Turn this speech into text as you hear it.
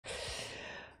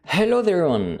Hello there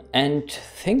everyone, and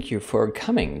thank you for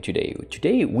coming today.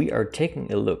 Today we are taking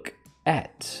a look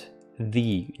at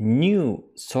the new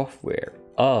software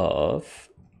of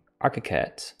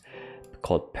Archicad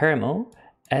called Param-O,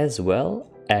 as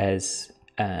well as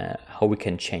how we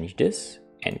can change this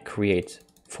and create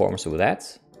forms with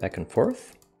that back and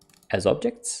forth as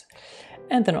objects,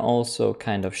 and then also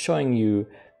kind of showing you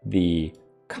the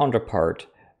counterpart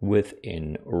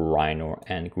within Rhino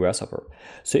and Grasshopper.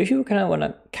 So if you kind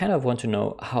of want to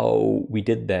know how we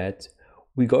did that,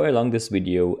 we go along this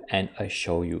video and I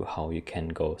show you how you can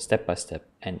go step by step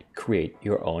and create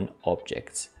your own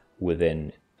objects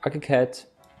within Archicad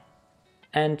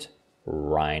and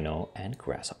Rhino and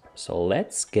Grasshopper. So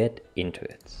let's get into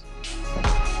it.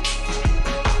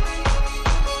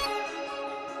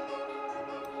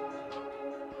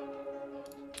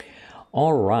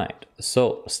 All right,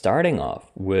 so starting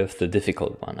off with the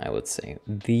difficult one, I would say,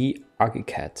 the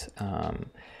Archicad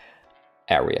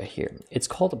area here. It's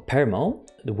called Param-O,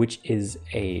 which is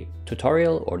a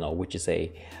tutorial, which is a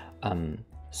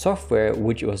software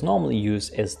which was normally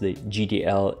used as the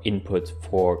GDL input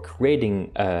for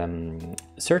creating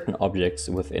certain objects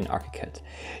within Archicad.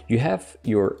 You have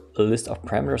your list of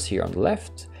parameters here on the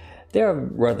left. They are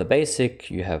rather basic.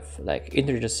 You have like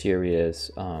integer series,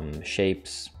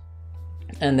 shapes,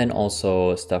 and then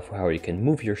also stuff how you can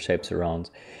move your shapes around,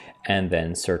 and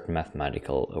then certain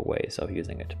mathematical ways of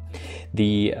using it.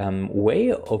 The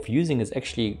way of using is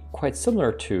actually quite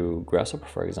similar to Grasshopper.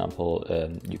 For example,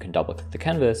 you can double click the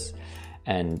canvas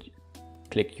and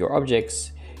click your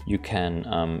objects. You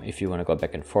can, if you want to go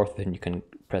back and forth, then you can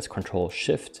press Ctrl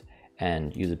Shift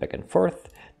and use it back and forth.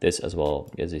 This, as well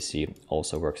as you see,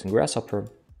 also works in Grasshopper.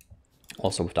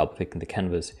 Also, with double clicking the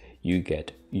canvas, you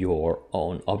get your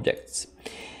own objects.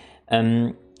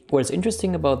 What's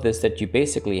interesting about this, that you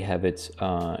basically have it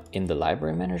in the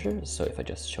library manager. So if I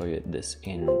just show you this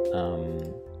in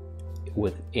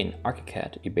within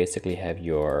Archicad, you basically have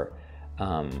your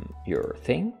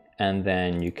thing, and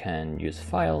then you can use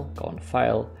File, go on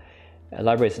File,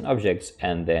 Libraries and Objects,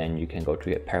 and then you can go to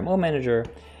your Param-O manager,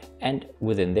 and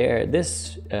within there,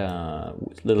 this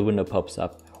little window pops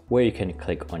up where you can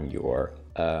click on your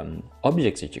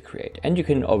objects that you create, and you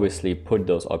can obviously put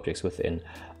those objects within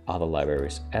other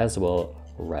libraries as well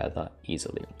rather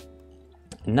easily.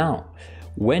 Now,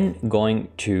 when going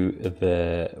to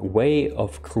the way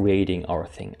of creating our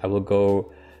thing, I will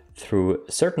go through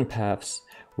certain paths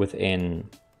within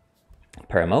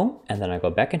Param-O, and then I go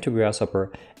back into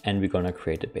Grasshopper, and we're gonna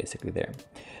create it basically there.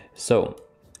 So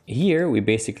here we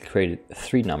basically created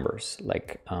three numbers,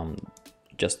 like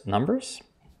just numbers.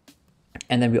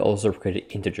 And then we also created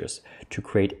integers to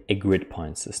create a grid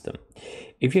point system.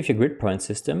 If you have your grid point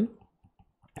system,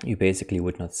 you basically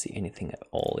would not see anything at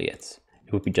all yet.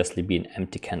 It would just be an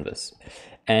empty canvas.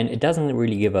 And it doesn't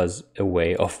really give us a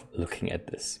way of looking at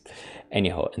this.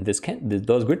 Anyhow, and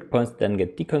those grid points then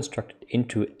get deconstructed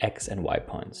into X and Y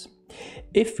points.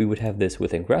 If we would have this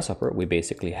within Grasshopper, we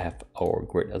basically have our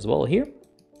grid as well here,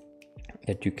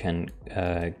 that you can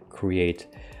create.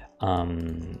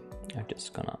 I'm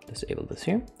just gonna disable this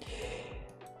here.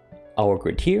 Our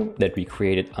grid here that we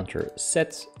created under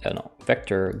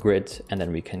vector grid, and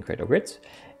then we can create a grid.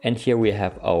 And here we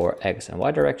have our X and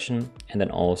Y direction, and then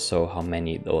also how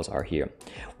many those are here,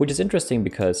 which is interesting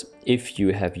because if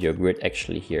you have your grid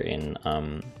actually here in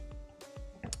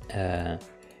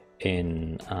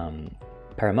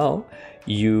Param-O,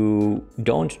 you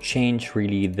don't change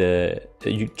really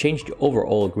you change the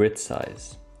overall grid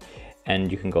size,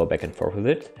 and you can go back and forth with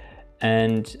it.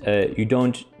 And you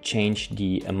don't change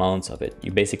the amounts of it.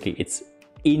 It's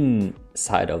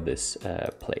inside of this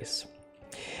place.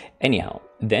 Anyhow,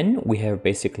 then we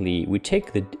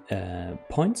take the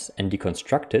points and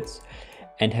deconstruct it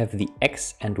and have the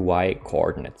X and Y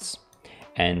coordinates.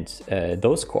 And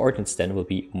those coordinates then will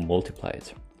be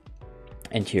multiplied.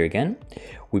 And here again,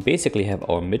 we basically have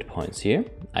our midpoints here.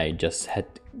 I just had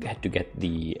to get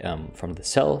the from the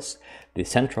cells, the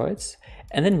centroids,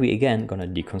 and then we again gonna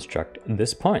deconstruct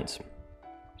this point.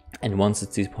 And once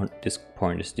this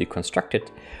point is deconstructed,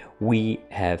 we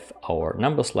have our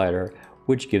number slider,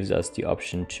 which gives us the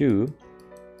option to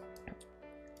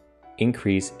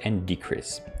increase and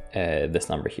decrease this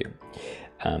number here.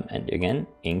 And again,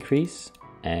 increase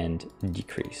and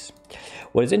decrease.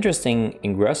 What is interesting,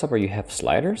 in Grasshopper you have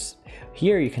sliders.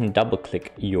 Here you can double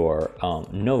click your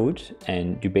node,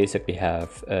 and you basically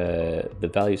have the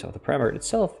values of the parameter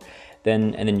itself,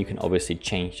 and then you can obviously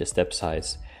change the step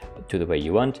size to the way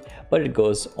you want, but it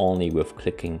goes only with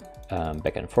clicking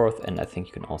back and forth. And I think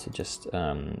you can also just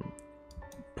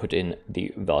put in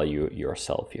the value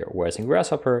yourself here. Whereas in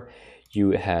Grasshopper,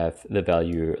 you have the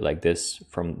value like this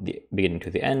from the beginning to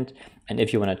the end. And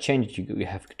if you want to change it, you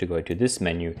have to go to this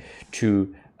menu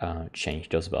to change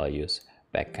those values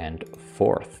back and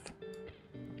forth.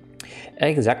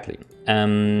 Exactly.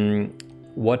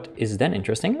 What is then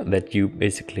interesting that you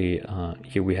basically,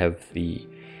 here we have the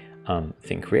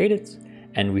thing created,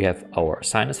 and we have our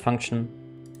sinus function.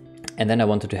 And then I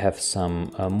wanted to have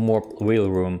some more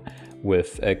wiggle room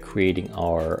with creating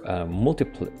our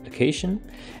multiplication,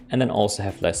 and then also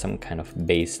have like some kind of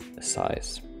base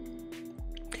size.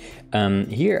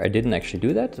 Here I didn't actually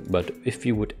do that, but if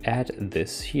you would add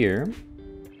this here,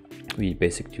 we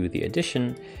basically do the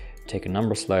addition, take a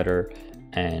number slider,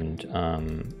 and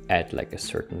add like a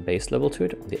certain base level to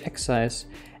it on the X size,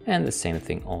 and the same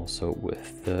thing also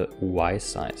with the Y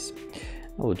size.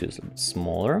 I will do this a bit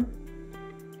smaller.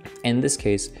 In this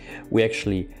case, we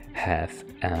actually have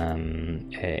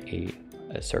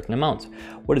a certain amount.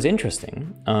 What is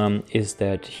interesting is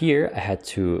that here I had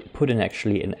to put in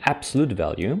actually an absolute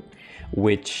value,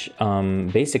 which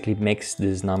basically makes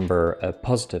this number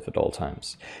positive at all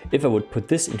times. If I would put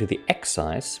this into the X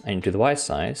size and into the Y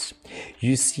size,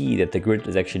 you see that the grid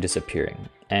is actually disappearing.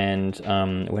 And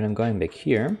when I'm going back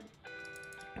here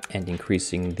and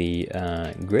increasing the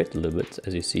grid a little bit,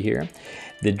 as you see here,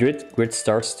 the grid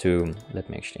starts to, let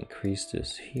me actually increase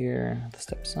this here, the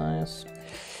step size.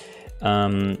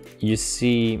 You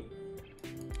see,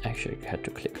 actually I had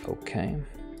to click OK.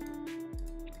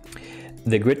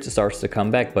 The grid starts to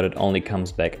come back, but it only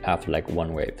comes back after like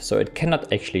one wave. So it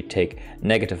cannot actually take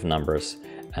negative numbers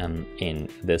in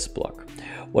this block.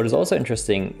 What is also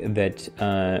interesting that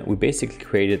we basically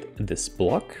created this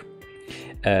block,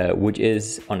 which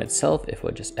is on itself, if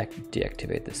we just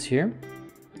deactivate this here.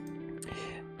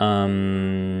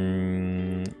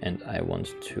 And I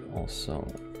want to also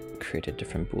create a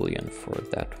different boolean for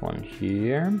that one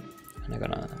here. And I'm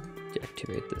gonna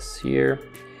deactivate this here.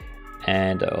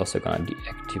 And I'm also gonna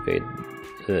deactivate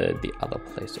the other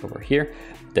place over here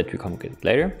that we can get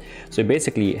later. So we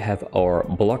basically have our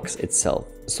blocks itself.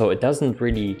 So it doesn't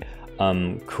really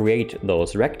create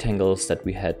those rectangles that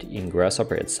we had in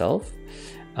Grasshopper itself,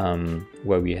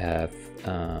 where we have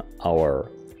our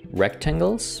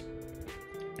rectangles,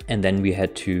 and then we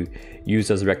had to use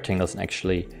those rectangles and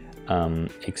actually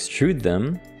extrude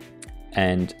them,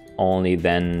 and only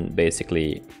then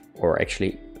basically, or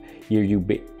actually here you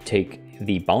take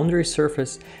the boundary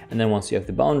surface, and then once you have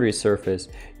the boundary surface,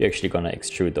 you're actually gonna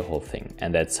extrude the whole thing,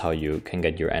 and that's how you can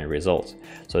get your end result.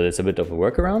 So that's a bit of a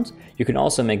workaround. You can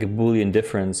also make a Boolean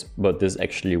difference, but this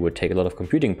actually would take a lot of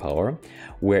computing power,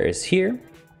 whereas here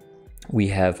we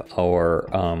have our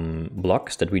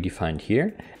blocks that we defined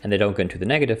here, and they don't go into the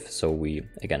negative, so we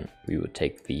would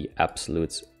take the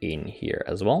absolutes in here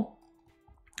as well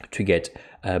to get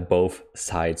both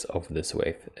sides of this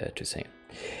wave to same.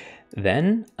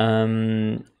 Then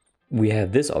we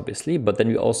have this obviously, but then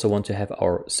we also want to have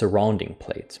our surrounding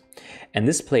plate. And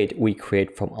this plate we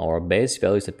create from our base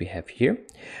values that we have here.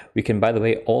 We can, by the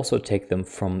way, also take them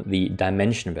from the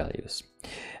dimension values.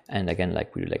 And again,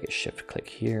 like we do like a shift click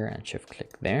here and shift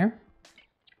click there.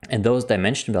 And those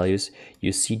dimension values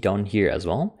you see down here as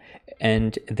well.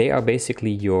 And they are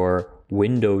basically your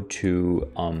window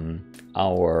to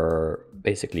our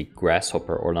basically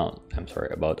Grasshopper, or not, I'm sorry,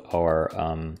 about our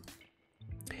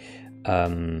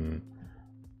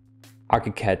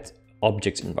Archicad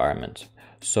objects environment.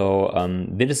 So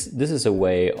this is a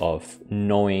way of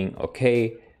knowing,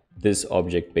 okay, this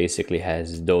object basically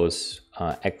has those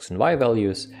X and Y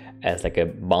values as like a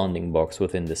bounding box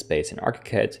within the space in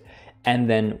Archicad, and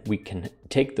then we can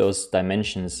take those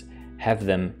dimensions, have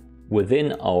them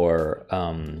within our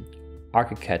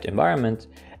Archicad environment,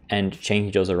 and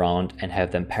change those around and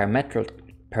have them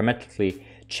parametrically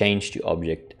change the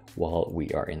object while we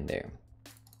are in there.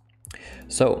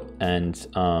 So, and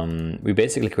we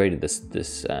basically created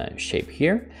this shape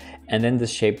here, and then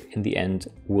this shape in the end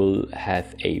will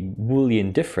have a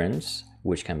Boolean difference,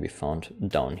 which can be found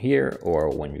down here, or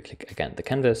when we click again the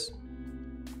canvas.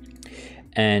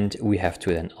 And we have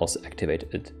to then also activate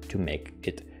it to make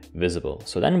it visible.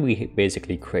 So then we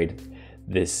basically created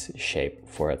this shape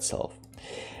for itself.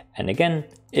 And again,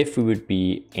 if we would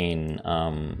be in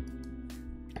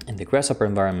the Grasshopper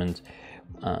environment,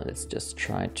 let's just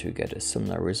try to get a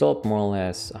similar result, more or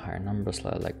less, a higher number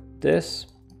slide like this.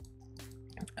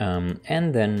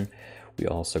 And then we're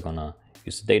also gonna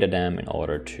use the data dam in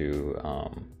order to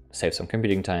save some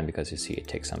computing time, because you see it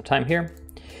takes some time here.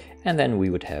 And then we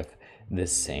would have the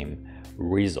same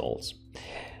results.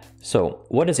 So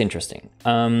what is interesting,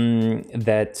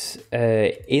 that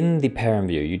in the Param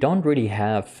view, you don't really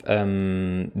have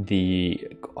the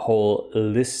whole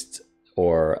list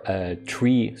or a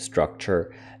tree structure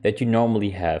that you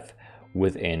normally have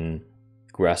within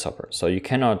Grasshopper. So you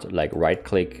cannot like right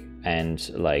click and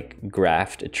like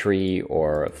graft a tree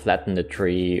or flatten the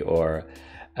tree or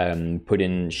put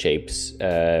in shapes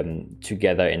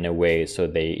together in a way so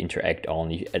they interact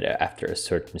only after a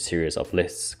certain series of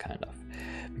lists, kind of.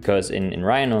 Because in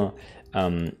Rhino,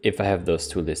 if I have those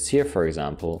two lists here, for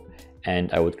example,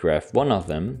 and I would graft one of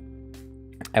them,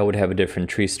 I would have a different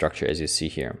tree structure, as you see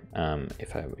here.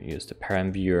 If I use the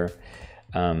Param viewer,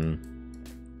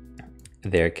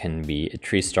 there can be a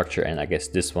tree structure, and I guess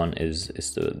this one is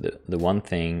the one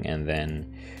thing, and then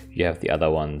you have the other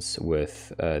ones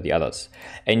with the others.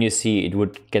 And you see it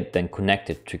would get then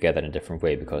connected together in a different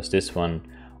way, because this one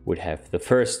would have the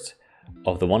first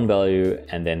of the one value,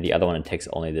 and then the other one, it takes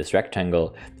only this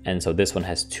rectangle, and so this one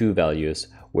has two values,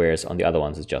 whereas on the other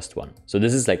ones it's just one. So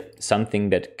this is like something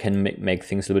that can make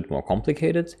things a little bit more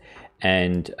complicated,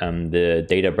 and the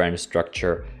data branch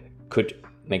structure could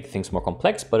make things more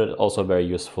complex, but it's also very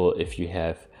useful if you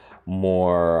have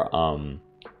more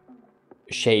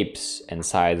shapes and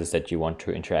sizes that you want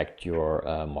to interact your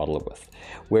model with.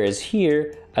 Whereas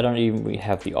here, I don't even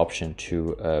have the option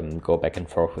to go back and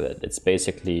forth with it. It's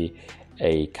basically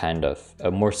a kind of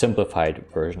a more simplified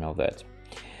version of that.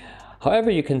 However,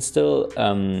 you can still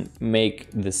make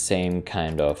the same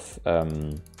kind of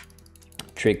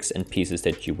tricks and pieces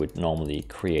that you would normally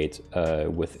create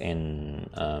within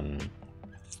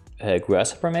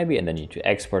Grasshopper maybe, and then you need to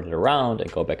export it around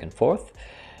and go back and forth.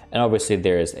 And obviously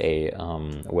there is a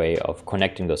way of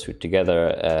connecting those two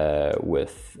together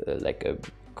with like a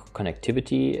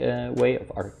connectivity way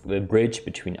of the bridge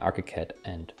between Archicad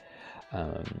and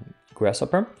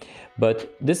Grasshopper.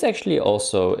 But this actually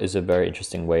also is a very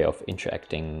interesting way of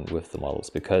interacting with the models,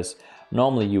 because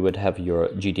normally you would have your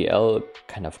GDL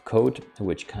kind of code,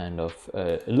 which kind of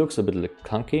looks a bit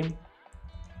clunky.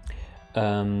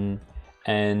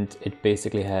 And it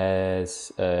basically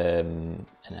has, and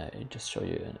I just show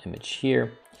you an image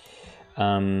here.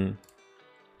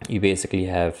 You basically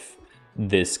have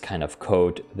this kind of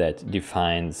code that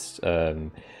defines,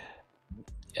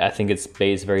 I think it's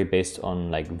very based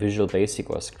on like Visual Basic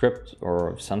or script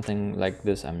or something like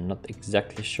this. I'm not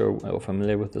exactly sure or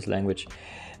familiar with this language.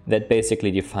 That basically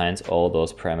defines all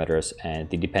those parameters and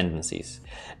the dependencies.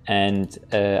 And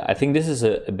I think this is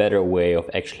a better way of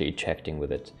actually interacting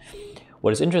with it.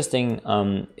 What is interesting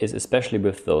is, especially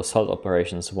with those salt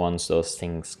operations, once those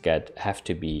things have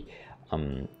to be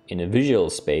in a visual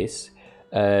space,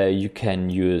 you can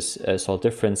use salt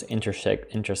difference,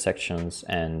 intersections,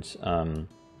 and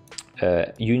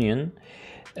union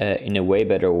in a way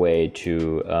better way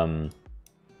to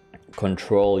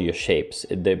control your shapes.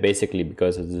 They basically,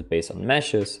 because it is based on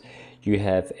meshes, you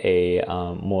have a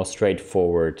more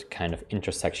straightforward kind of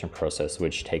intersection process,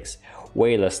 which takes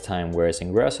way less time, whereas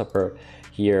in Grasshopper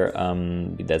here,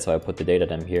 that's why I put the data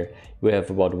time here, we have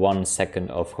about 1 second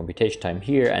of computation time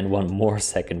here and 1 more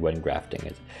second when grafting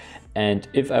it. And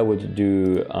if I would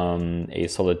do a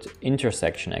solid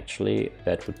intersection, actually,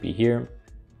 that would be here,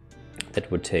 that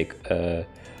would take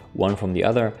one from the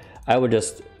other, I would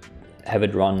just have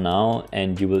it run now,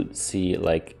 and you will see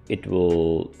like it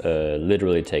will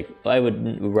literally take, I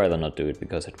would rather not do it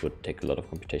because it would take a lot of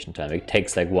computation time. It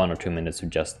takes like 1 or 2 minutes to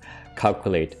just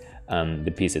calculate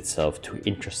the piece itself, to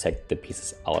intersect the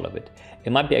pieces out of it.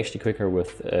 It might be actually quicker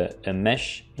with a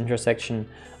mesh intersection,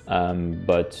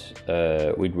 but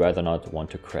we'd rather not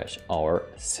want to crash our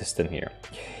system here.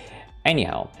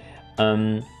 Anyhow,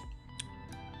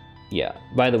 yeah,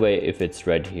 by the way, if it's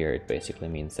red here, it basically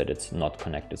means that it's not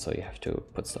connected, so you have to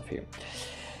put stuff here.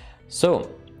 So,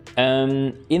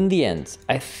 in the end,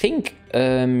 I think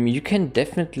you can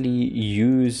definitely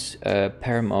use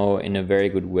Param-O in a very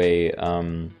good way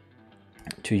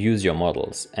to use your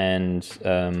models. And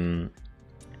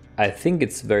I think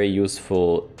it's very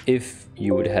useful if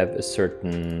you would have a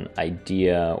certain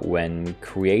idea when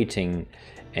creating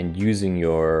and using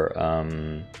your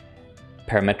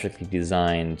parametrically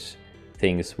designed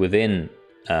things within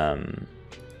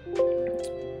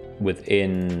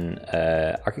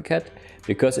Archicad,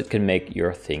 because it can make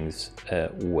your things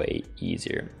way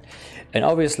easier. And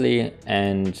obviously,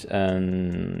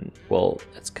 and well,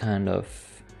 it's kind of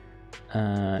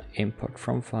import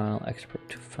from file, export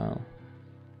to file.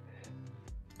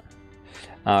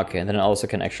 Okay, and then I also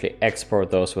can actually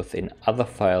export those within other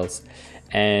files,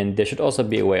 and there should also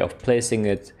be a way of placing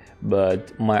it.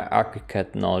 But my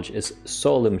Archicad knowledge is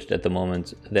so limited at the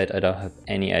moment that I don't have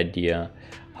any idea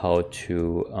how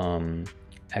to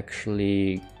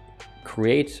actually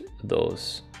create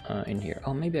those in here.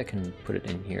 Oh, maybe I can put it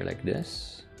in here like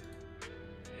this.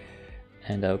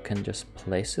 and I can just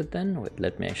place it then. Wait,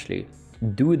 let me actually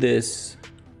do this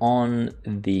on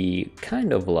the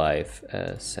kind of live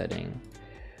setting.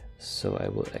 So I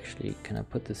will actually, can I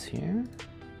put this here?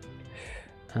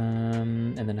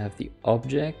 And then I have the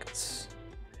objects.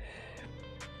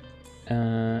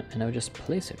 And I'll just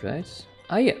place it, right?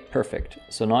 Ah, yeah, perfect.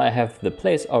 So now I have the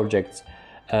place objects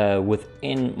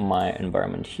within my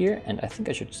environment here, and I think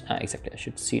I should, exactly, I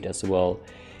should see it as well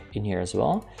in here as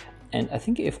well. And I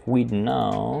think if we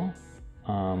now,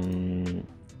 I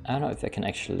don't know if I can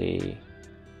actually,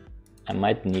 I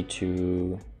might need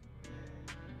to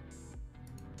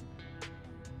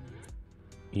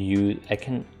use, I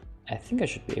think I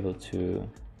should be able to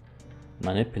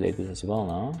manipulate this as well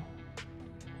now.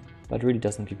 But it really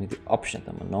doesn't give me the option at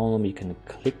the moment. Normally you can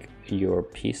click your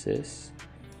pieces.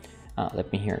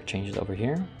 Let me here change it over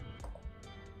here.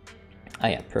 Ah,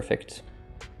 yeah, perfect.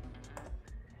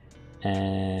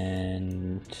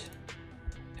 And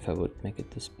if I would make it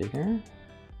this bigger,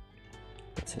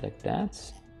 let's select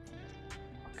that.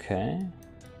 Okay.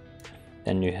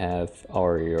 Then you have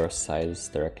your sizes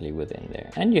directly within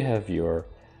there, and you have your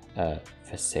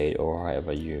facade or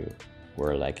however you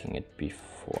were liking it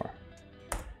before.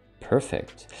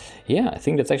 Perfect. Yeah, I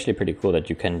think that's actually pretty cool that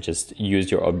you can just use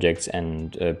your objects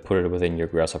and put it within your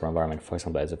Grasshopper environment, for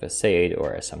example, as a facade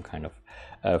or as some kind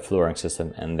of flooring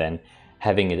system, and then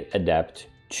having it adapt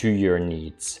to your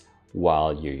needs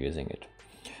while you're using it.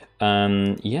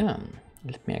 Yeah,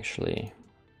 let me actually,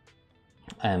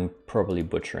 I'm probably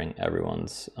butchering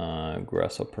everyone's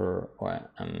Grasshopper, or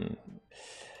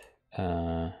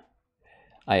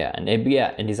yeah, and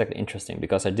it's exactly interesting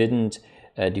because I didn't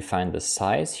define the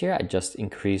size here. I just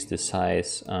increased the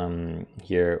size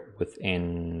here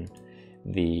within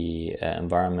the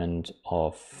environment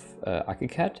of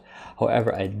Archicad.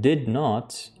 However, I did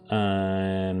not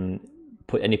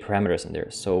put any parameters in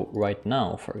there. So right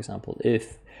now, for example,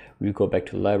 if we go back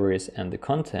to libraries and the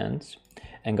content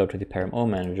and go to the Param-O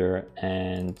manager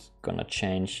and gonna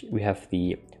change, we have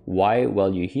the Y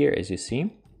value here, as you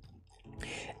see.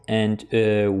 And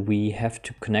we have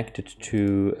to connect it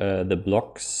to the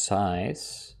block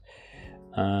size,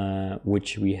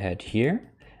 which we had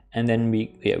here. And then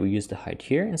we use the height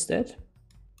here instead.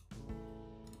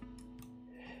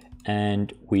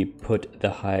 And we put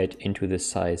the height into the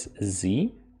size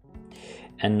Z.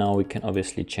 And now we can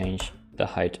obviously change the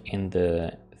height in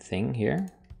the thing here.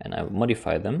 And I will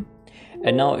modify them.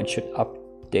 And now it should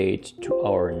update to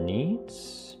our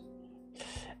needs.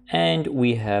 And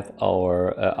we have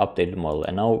our updated model.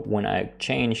 And now when I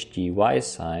change the Y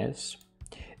size,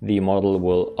 the model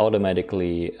will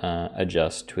automatically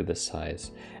adjust to the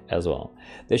size as well.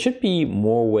 There should be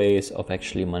more ways of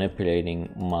actually manipulating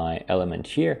my element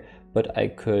here, but I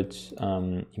could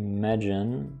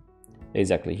imagine,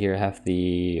 exactly here I have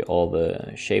all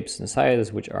the shapes and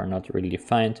sizes which are not really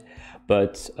defined,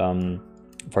 but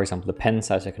for example the pen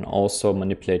size I can also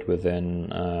manipulate within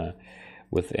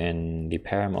the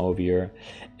Param-O viewer.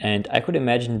 And I could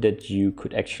imagine that you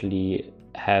could actually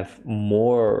have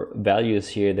more values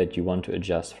here that you want to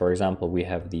adjust. For example, we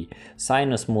have the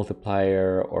sinus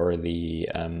multiplier or the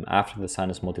after the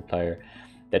sinus multiplier.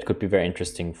 That could be very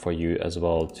interesting for you as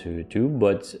well to do.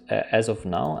 But as of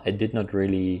now, I did not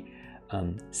really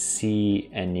see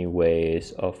any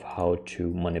ways of how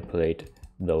to manipulate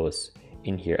those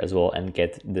in here as well and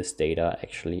get this data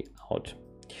actually out.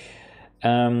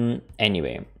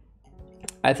 Anyway,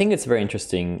 I think it's very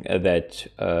interesting that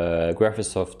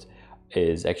Graphisoft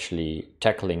is actually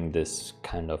tackling this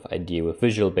kind of idea with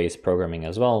visual-based programming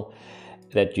as well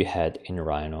that you had in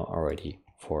Rhino already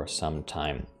for some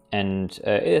time. And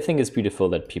I think it's beautiful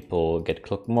that people get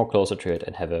more closer to it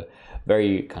and have a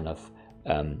very kind of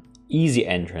easy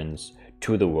entrance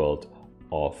to the world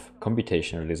of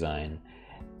computational design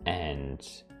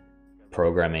and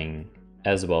programming,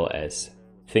 as well as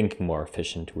thinking more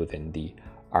efficient within the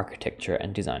architecture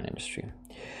and design industry.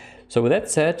 So with that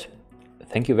said,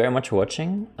 thank you very much for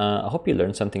watching. I hope you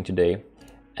learned something today,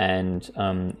 and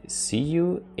see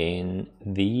you in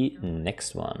the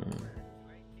next one.